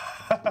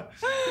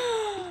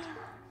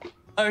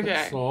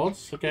Okay.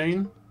 Swords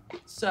again.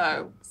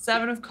 So,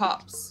 7 of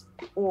Cups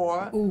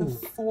or the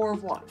 4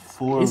 of Wands.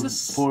 Four Is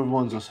of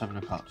Wands or 7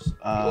 of Cups.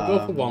 We'll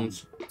go for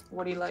Wands.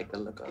 What do you like the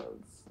look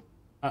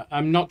of?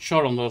 I'm not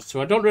sure on those two.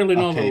 I don't really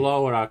know Okay. the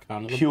lower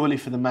arcana. Purely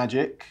for the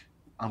magic,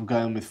 I'm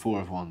going with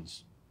 4 of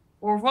Wands.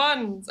 4 of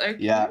Wands. Okay.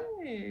 Yeah.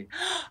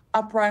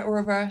 Upright or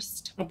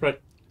reversed?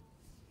 Upright.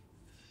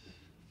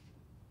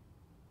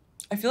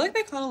 I feel like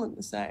they kind of look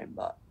the same,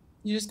 but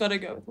you just got to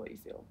go with what you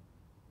feel.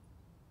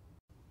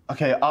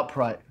 Okay,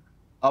 upright.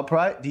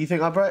 Upright? Do you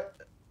think upright?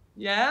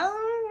 Yeah? I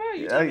don't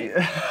know. You tell me.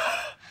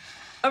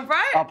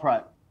 Upright?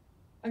 Upright.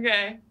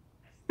 Okay.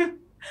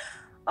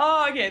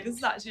 Oh, okay. This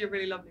is actually a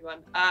really lovely one.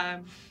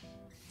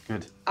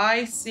 Good.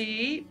 I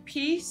see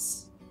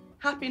peace,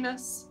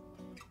 happiness,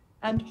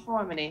 and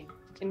harmony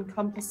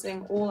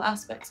encompassing all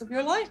aspects of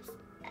your life.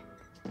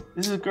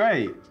 This is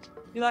great.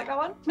 You like that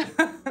one?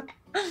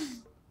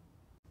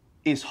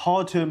 It's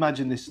hard to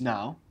imagine this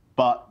now,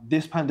 but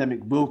this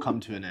pandemic will come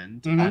to an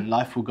end and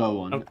life will go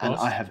on. Of And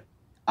course. I have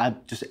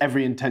just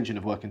every intention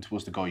of working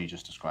towards the goal you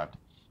just described.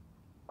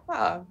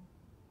 Wow.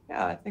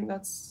 Yeah, I think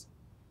that's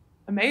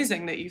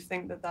amazing that you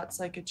think that that's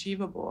like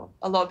achievable.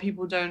 A lot of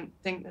people don't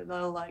think that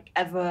they'll like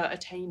ever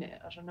attain it.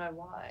 I don't know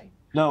why.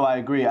 No, I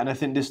agree. And I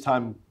think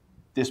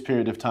this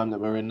period of time that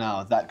we're in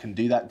now, that can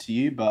do that to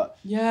you. But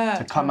Yeah.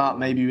 to come out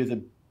maybe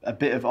with a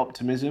bit of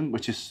optimism,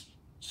 which is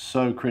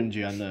so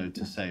cringy, I know,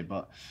 to say,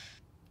 but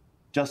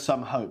just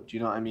some hope. Do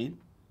you know what I mean?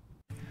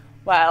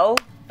 Well,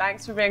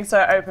 thanks for being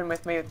so open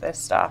with me with this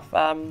stuff.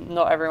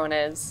 Not everyone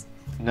is.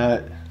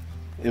 No,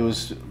 it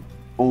was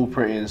all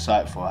pretty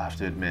insightful, I have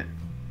to admit.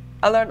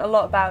 I learned a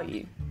lot about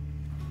you.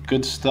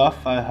 Good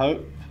stuff, I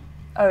hope.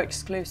 Oh,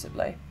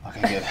 exclusively.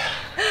 Okay,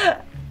 good.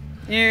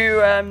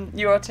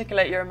 You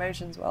articulate your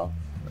emotions well.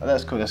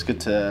 That's cool. That's good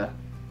to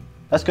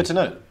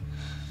know.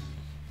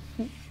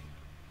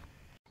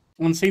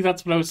 And see,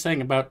 that's what I was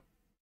saying about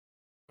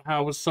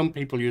how some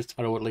people use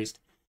tarot, at least.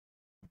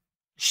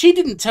 She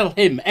didn't tell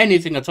him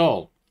anything at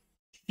all.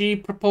 She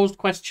proposed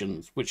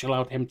questions which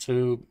allowed him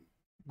to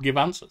give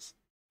answers.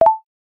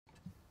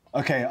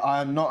 Okay,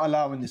 I'm not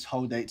allowing this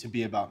whole date to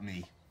be about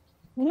me.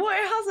 What?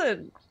 It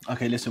hasn't.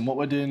 Okay, listen, what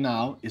we're doing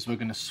now is we're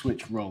going to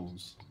switch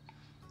roles.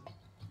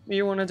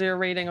 You want to do a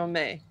reading on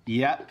me?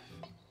 Yep.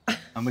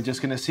 And we're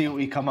just going to see what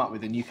we come up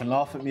with, and you can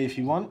laugh at me if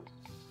you want.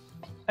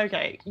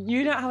 Okay,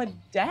 you don't have a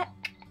deck?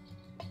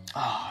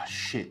 Ah,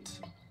 shit.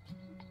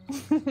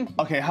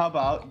 Okay, how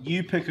about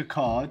you pick a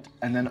card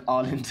and then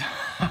I'll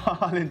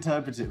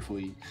interpret it for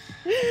you.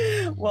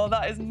 Well,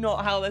 that is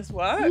not how this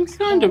works. It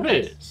kind of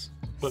is,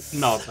 but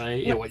not. I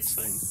hear what you're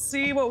saying.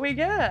 See what we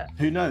get.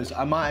 Who knows?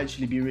 I might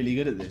actually be really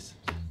good at this.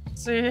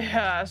 So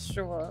yeah,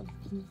 sure.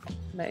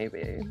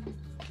 Maybe.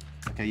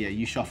 Okay, yeah,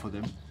 you shuffle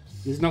them.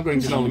 He's not going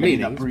to know the That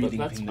meaning, breathing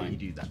but that's thing that fine. you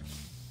do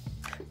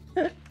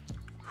that.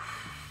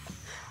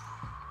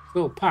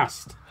 So,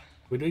 past.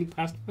 We're doing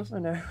past first? I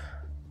know.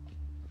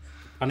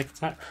 Panic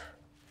attack.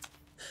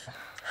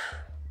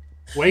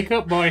 Wake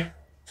up, boy.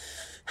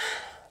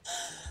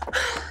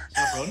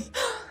 Saffron?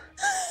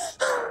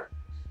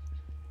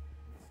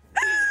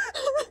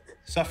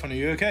 Saffron, are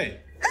you okay?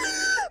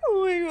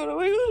 Oh my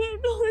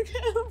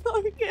god, I'm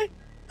not okay.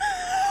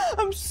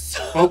 I'm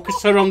so...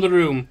 Focus her on the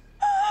room.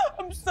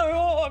 I'm so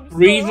hot.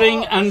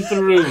 Breathing and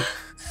the room.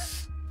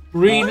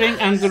 Breathing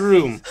and the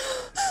room.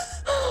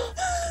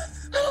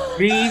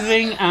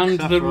 Breathing and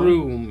the Saffron?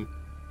 room.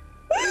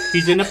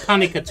 He's in a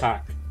panic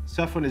attack.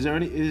 Saffron, is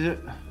it?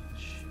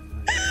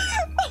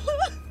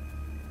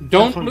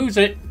 Don't Saffron. lose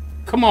it.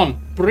 Come on,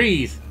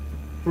 breathe.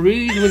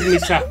 Breathe with me,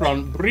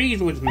 Saffron.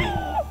 Breathe with me.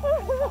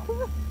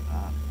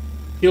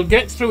 You'll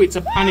get through. It's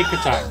a panic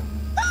attack.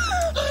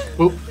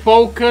 But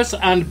focus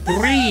and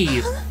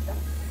breathe.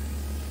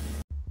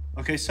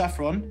 Okay,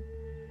 Saffron,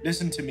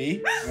 listen to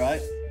me,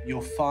 right?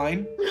 You're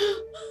fine.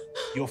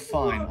 You're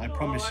fine, I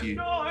promise you.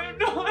 I'm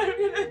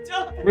gonna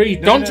die.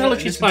 Breathe. Don't tell her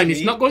she's listen to fine. me.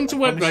 It's not going to I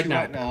work promise right you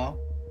now. Right now,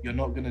 you're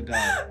not gonna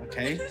die,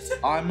 okay?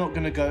 I'm not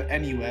gonna go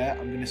anywhere.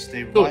 I'm gonna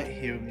stay Good. right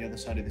here on the other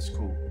side of this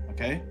call,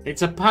 okay?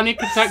 It's a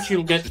panic attack.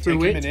 She'll get So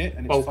through take it. a minute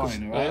and it's Focus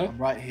fine, alright? her. I'm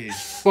right here.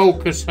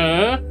 Focus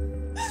her.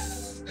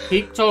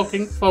 Keep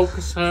talking.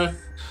 Focus her.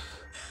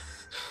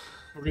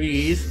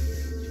 Breathe.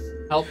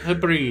 Help her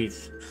breathe.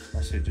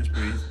 That's it, just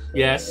breathe.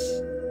 Yes.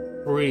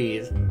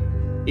 Breathe.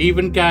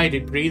 Even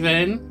guided. Breathe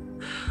in.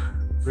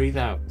 Breathe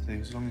out.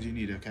 Take as long as you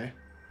need, okay?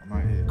 I'm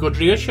right here. Good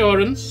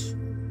reassurance.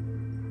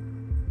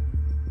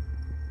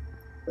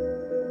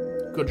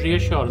 Good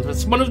reassurance.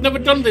 As someone who's never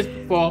done this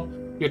before,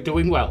 you're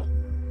doing well.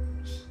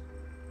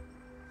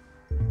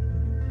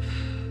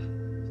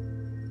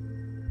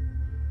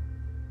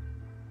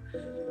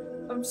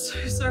 I'm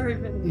so sorry,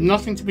 Vinny.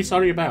 Nothing to be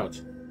sorry about.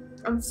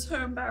 I'm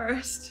so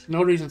embarrassed.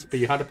 No reason to be.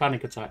 You had a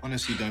panic attack.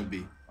 Honestly, don't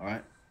be,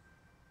 alright?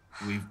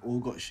 We've all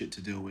got shit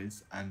to deal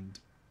with and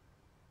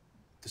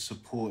the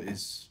support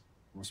is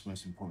what's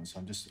most important. So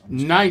I'm just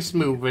Nice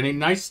move, Vinny.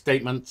 Nice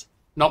statement.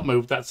 Not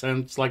move. That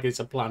sounds like it's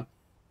a plan.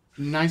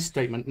 Nice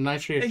statement.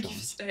 Nice Thank you for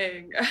reassurance.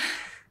 staying.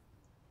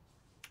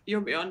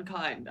 You're beyond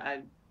kind.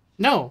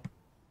 No.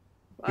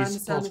 I He's understand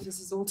if supportive. this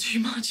is all too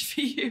much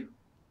for you.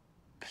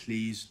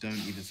 Please don't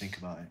even think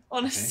about it.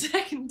 On a okay?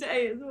 second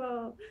day as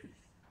well.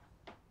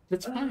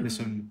 That's fine.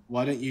 Listen,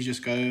 why don't you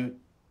just go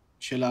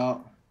chill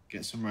out,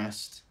 get some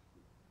rest?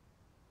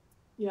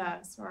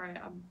 Yeah, sorry.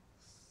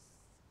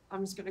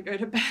 I'm just gonna go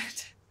to bed.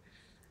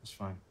 That's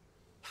fine.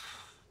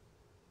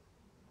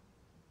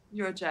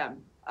 You're a gem.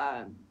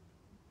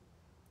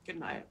 Good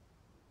night.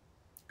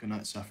 Good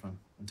night, Saffron.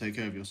 And take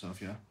care of yourself,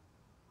 yeah?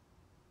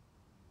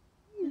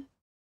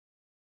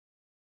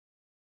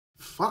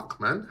 Fuck,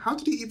 man. How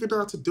did he even know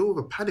how to deal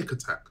with a panic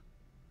attack?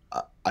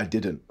 I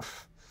didn't.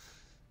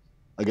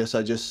 I guess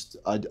I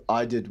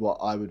did what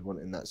I would want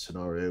in that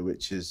scenario,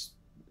 which is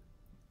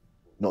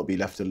not be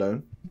left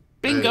alone.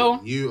 Bingo.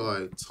 Hey, you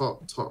are a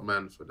top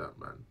man for that,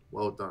 man.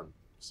 Well done.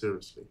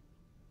 Seriously.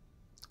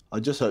 I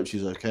just hope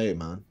she's okay,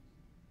 man.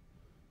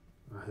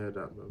 I hear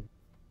that, man.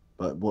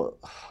 But what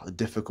a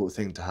difficult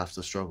thing to have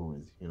to struggle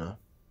with, you know?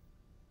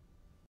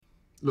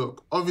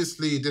 Look,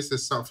 obviously, this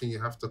is something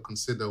you have to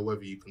consider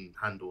whether you can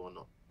handle or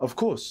not. Of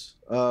course.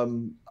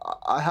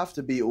 I have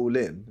to be all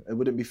in. It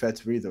wouldn't be fair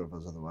to either of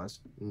us otherwise.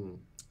 Mm.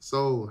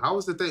 So, how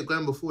was the date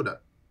going before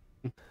that?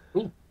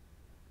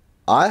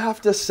 I have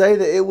to say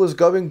that it was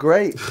going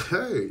great.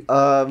 Hey.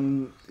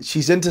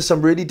 She's into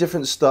some really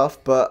different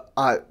stuff, but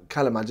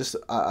Callum,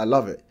 I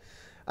love it.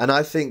 And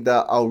I think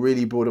that I'll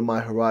really broaden my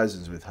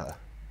horizons with her.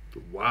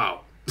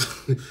 Wow.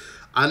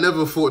 I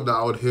never thought that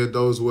I would hear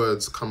those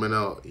words coming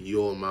out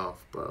your mouth,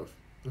 bruv.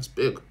 That's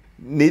big.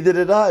 Neither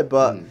did I,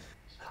 but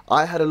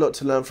I had a lot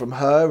to learn from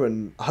her,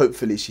 and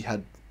hopefully she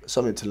had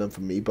something to learn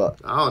from me, but...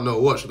 I don't know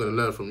what she's going to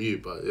learn from you,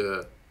 but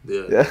yeah.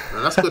 Yeah.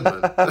 Man, that's good,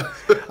 man.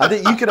 I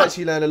think you could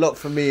actually learn a lot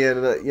from me,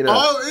 and you know...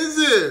 Oh, is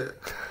it?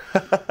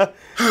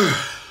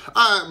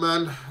 All right,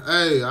 man.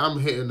 Hey, I'm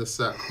hitting the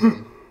sack,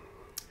 man.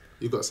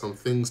 You got some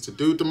things to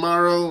do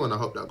tomorrow, and I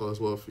hope that goes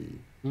well for you.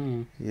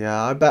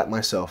 Yeah, I back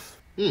myself.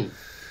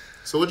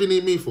 So what do you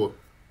need me for?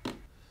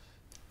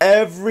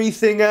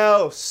 Everything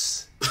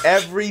else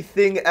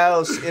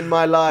in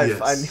my life.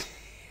 Yes.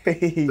 I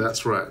need.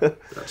 That's right.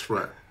 That's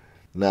right.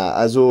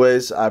 Nah, as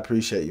always, I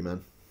appreciate you,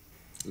 man.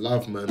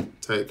 Love, man.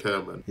 Take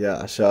care, man.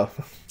 Yeah, I shall.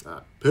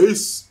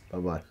 Peace.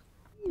 Bye-bye.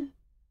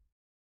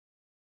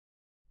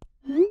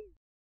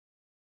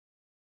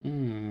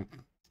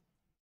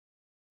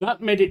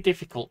 That made it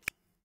difficult.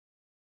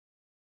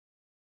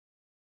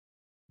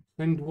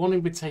 Send one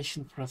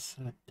invitation for a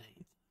third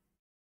date.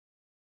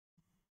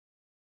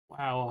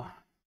 Wow.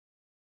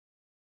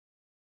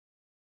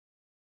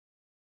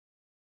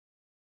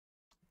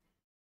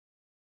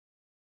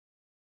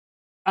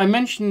 I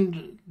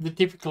mentioned the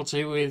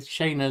difficulty with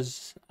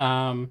Shayna's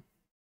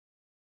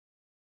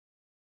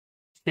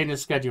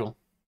schedule.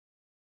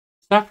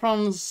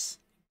 Saffron's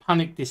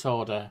panic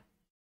disorder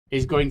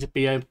is going to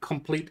be a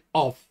complete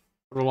off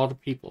for a lot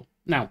of people.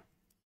 Now,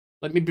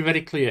 let me be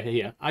very clear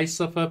here. I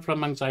suffer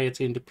from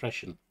anxiety and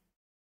depression.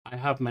 I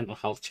have mental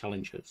health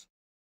challenges.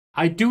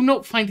 I do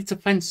not find it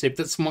offensive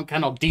that someone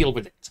cannot deal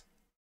with it.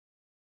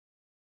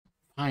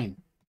 Fine.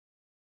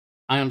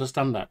 I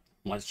understand that.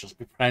 Let's just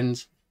be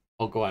friends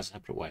or go our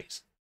separate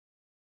ways.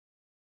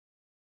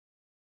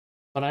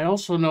 But I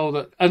also know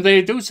that, and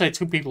they do say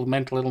two people with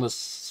mental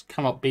illness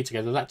cannot be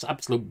together. That's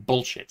absolute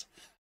bullshit.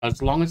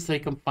 As long as they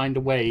can find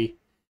a way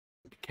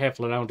to be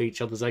careful around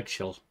each other's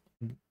eggshell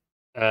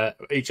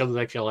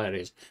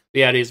areas,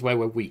 the areas where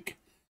we're weak,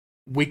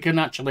 we can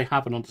actually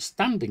have an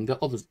understanding that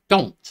others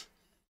don't.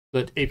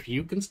 That if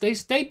you can stay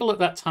stable at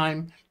that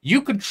time,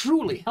 you can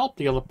truly help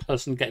the other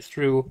person get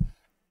through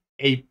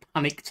a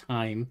panic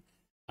time,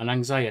 an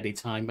anxiety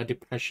time, a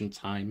depression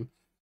time,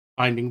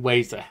 finding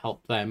ways that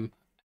help them,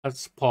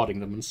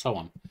 supporting them, and so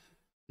on.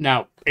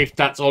 Now, if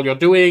that's all you're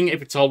doing,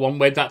 if it's all one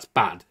way, that's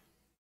bad.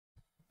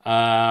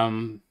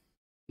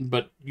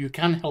 But you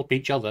can help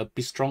each other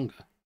be stronger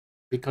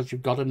because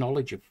you've got a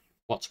knowledge of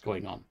what's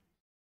going on.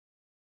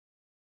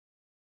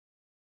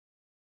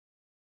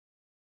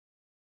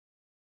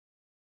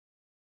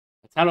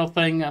 The tarot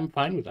thing, I'm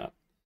fine with that.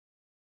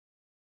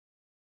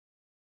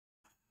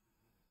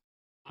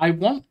 I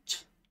want to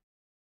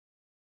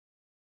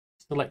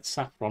select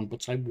Saffron,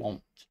 but I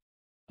won't.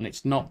 And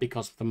it's not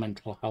because of the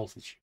mental health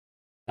issue.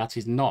 That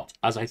is not,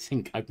 as I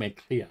think I've made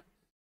clear,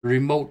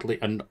 remotely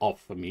an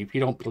off for me. If you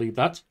don't believe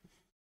that,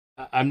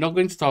 I'm not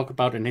going to talk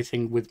about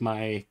anything with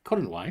my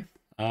current wife.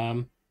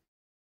 And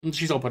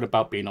she's open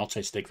about being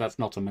autistic. That's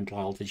not a mental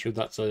health issue.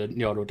 That's a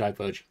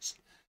neurodivergence.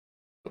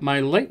 But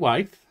my late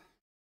wife,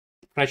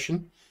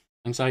 depression,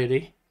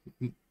 anxiety,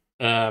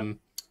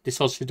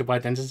 dissociative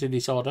identity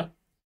disorder,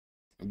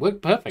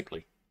 worked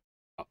perfectly.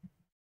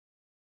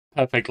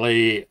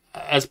 Perfectly,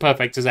 as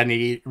perfect as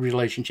any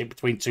relationship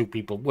between two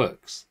people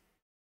works.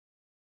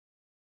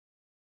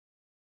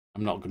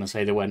 I'm not going to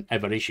say there weren't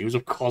ever issues.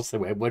 Of course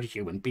there were. We're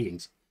human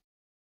beings.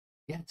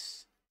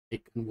 Yes,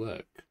 it can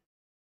work.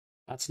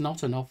 That's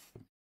not enough.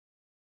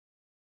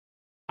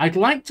 I'd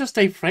like to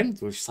stay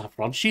friends with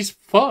Saffron. She's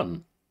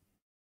fun.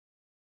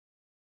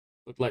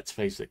 But let's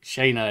face it,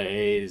 Shayna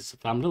is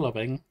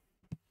family-loving,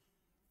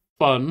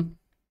 fun,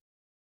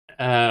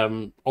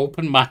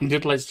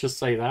 open-minded, let's just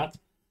say that.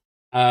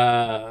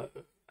 A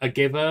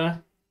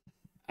giver,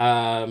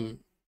 a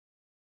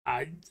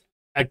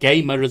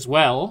gamer as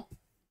well.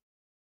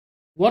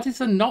 What is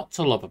there not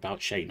to love about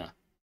Shayna?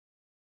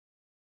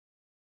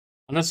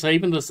 And that's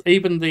even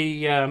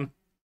the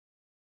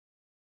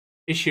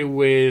issue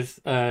with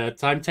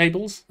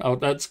timetables or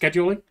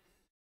scheduling.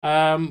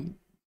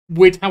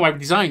 With how I've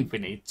designed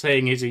Vinny,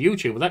 saying he's a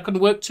YouTuber, that could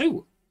work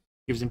too.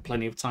 Gives him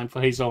plenty of time for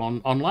his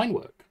own online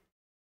work.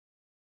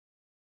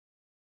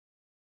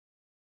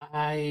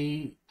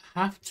 I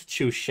have to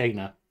choose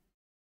Shayna,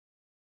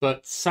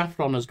 but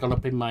Saffron has gone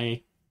up in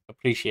my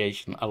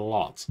appreciation a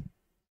lot.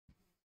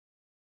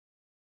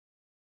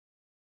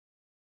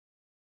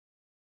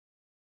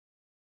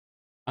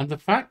 And the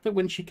fact that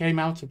when she came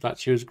out of that,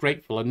 she was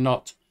grateful and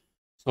not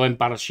so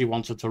embarrassed she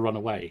wanted to run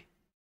away.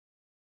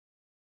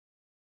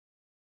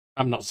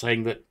 I'm not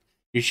saying that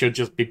you should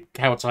just be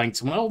kowtowing to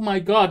someone. Oh my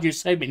God, you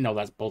saved me. No,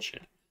 that's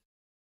bullshit.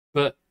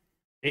 But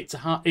it's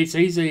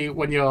easy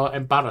when you're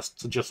embarrassed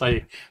to just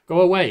say,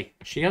 go away.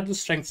 She had the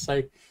strength to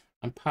say,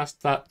 I'm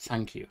past that,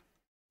 thank you.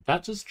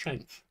 That's a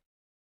strength.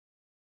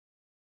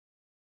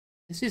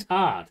 This is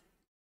hard.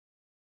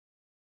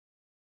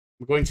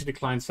 I'm going to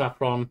decline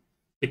Saffron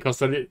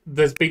because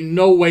there's been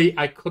no way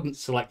I couldn't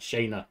select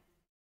Shayna.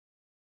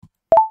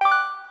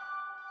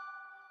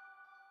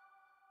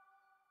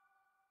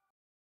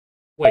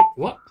 Wait,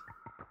 what?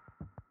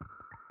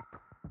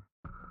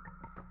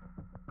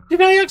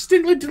 Did I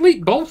accidentally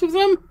delete both of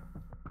them?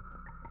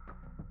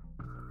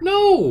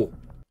 No!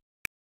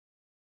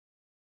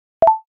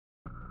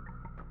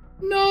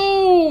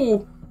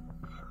 No!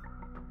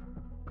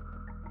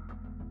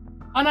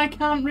 And I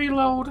can't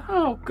reload.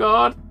 Oh,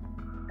 God.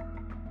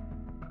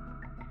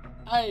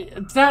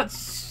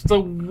 That's the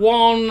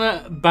one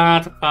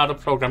bad part of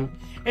the program.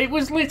 It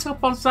was lit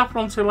up on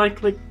Saffron until I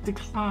clicked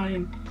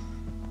decline.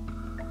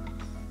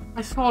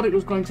 I thought it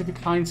was going to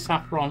decline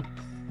Saffron.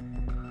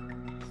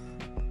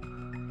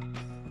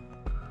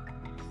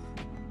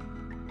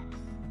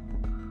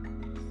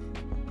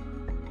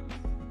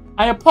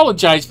 I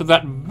apologise for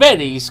that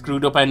very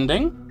screwed up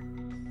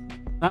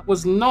ending. That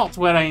was not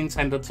where I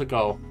intended to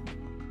go.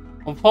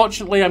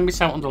 Unfortunately, I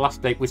missed out on the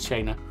last date with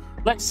Shayna.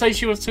 Let's say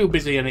she was too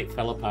busy and it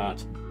fell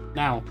apart.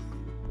 Now,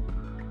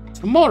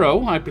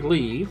 tomorrow, I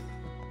believe,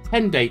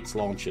 10 Dates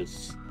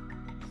launches.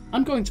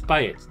 I'm going to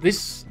buy it.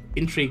 This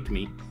intrigued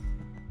me.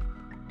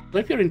 So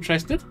if you're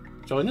interested,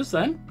 join us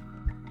then.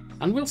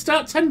 And we'll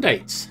start 10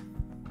 dates.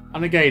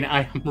 And again,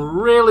 I am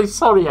really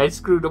sorry I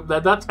screwed up there.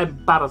 That's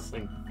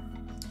embarrassing.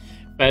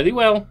 Very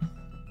well.